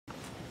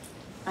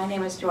My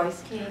name is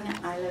Joyce King.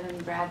 I live in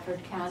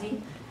Bradford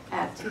County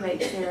at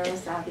 280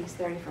 Southeast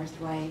 31st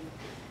Way.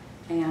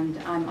 And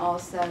I'm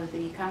also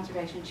the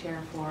Conservation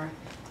Chair for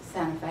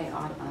Santa Fe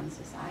Audubon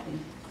Society.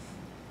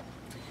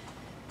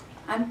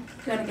 I'm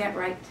going to get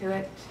right to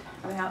it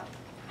about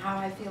how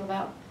I feel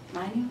about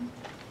mining.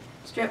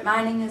 Strip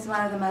mining is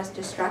one of the most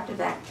destructive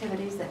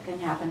activities that can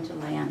happen to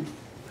land.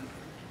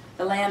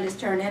 The land is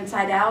turned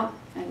inside out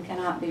and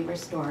cannot be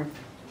restored.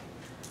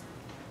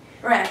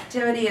 For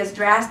activity as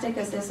drastic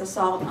as this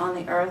assault on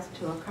the earth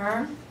to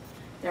occur,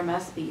 there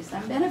must be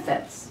some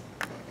benefits.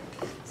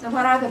 So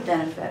what are the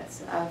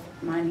benefits of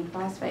mining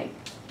phosphate?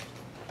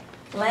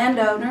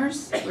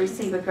 Landowners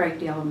receive a great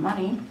deal of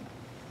money.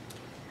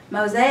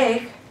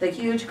 Mosaic, the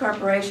huge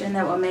corporation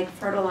that will make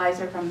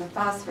fertilizer from the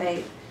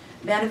phosphate,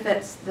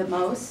 benefits the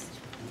most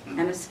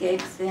and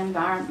escapes the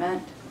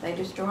environment they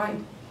destroy.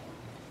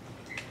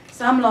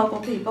 Some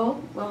local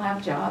people will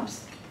have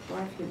jobs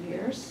for a few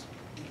years.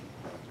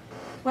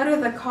 What are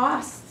the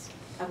costs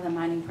of the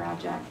mining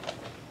project?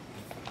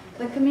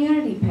 The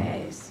community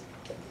pays.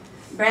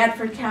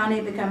 Bradford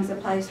County becomes a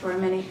place where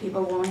many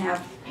people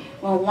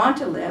won't want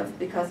to live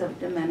because of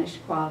diminished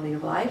quality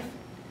of life.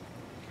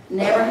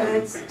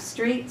 Neighborhoods,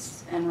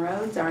 streets, and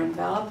roads are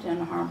enveloped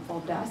in harmful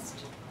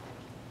dust.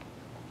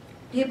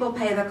 People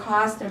pay the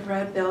cost of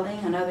road building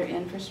and other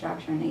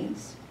infrastructure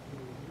needs.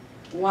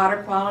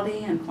 Water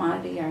quality and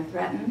quantity are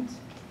threatened.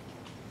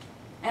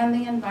 And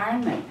the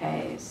environment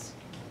pays.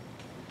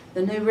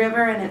 The New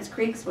River and its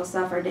creeks will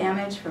suffer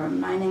damage from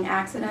mining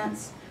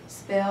accidents,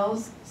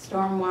 spills,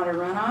 stormwater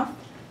runoff,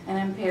 and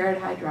impaired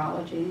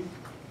hydrology.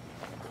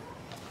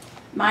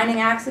 Mining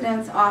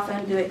accidents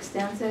often do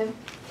extensive,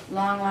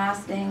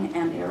 long-lasting,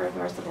 and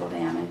irreversible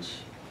damage.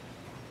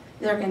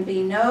 There can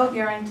be no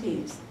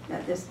guarantees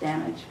that this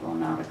damage will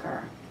not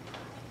occur.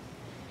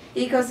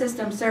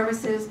 Ecosystem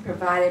services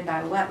provided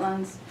by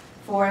wetlands,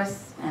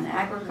 forests, and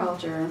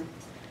agriculture,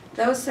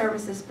 those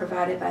services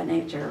provided by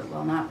nature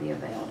will not be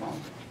available.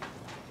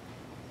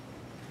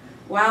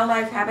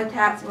 Wildlife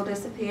habitats will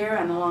disappear,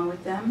 and along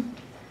with them,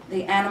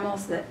 the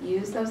animals that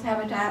use those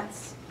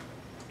habitats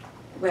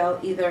will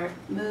either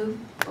move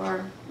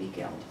or be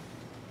killed.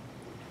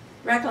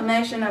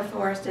 Reclamation of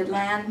forested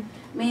land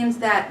means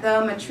that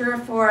though mature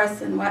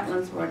forests and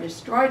wetlands were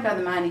destroyed by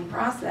the mining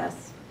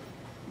process,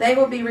 they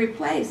will be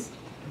replaced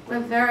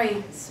with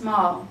very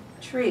small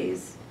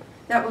trees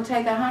that will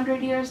take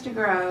 100 years to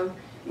grow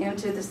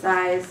into the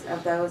size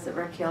of those that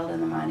were killed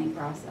in the mining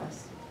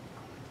process.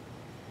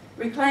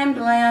 Reclaimed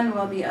land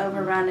will be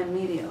overrun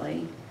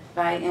immediately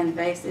by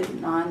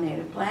invasive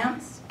non-native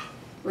plants,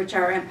 which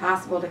are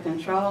impossible to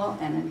control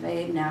and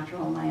invade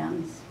natural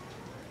lands.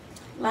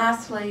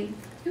 Lastly,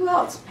 who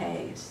else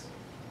pays?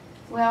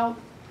 Well,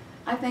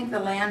 I think the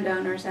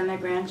landowners and their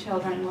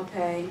grandchildren will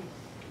pay.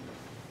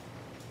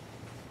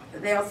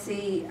 They'll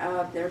see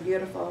their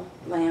beautiful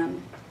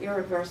land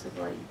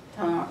irreversibly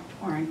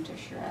torn to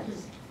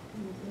shreds.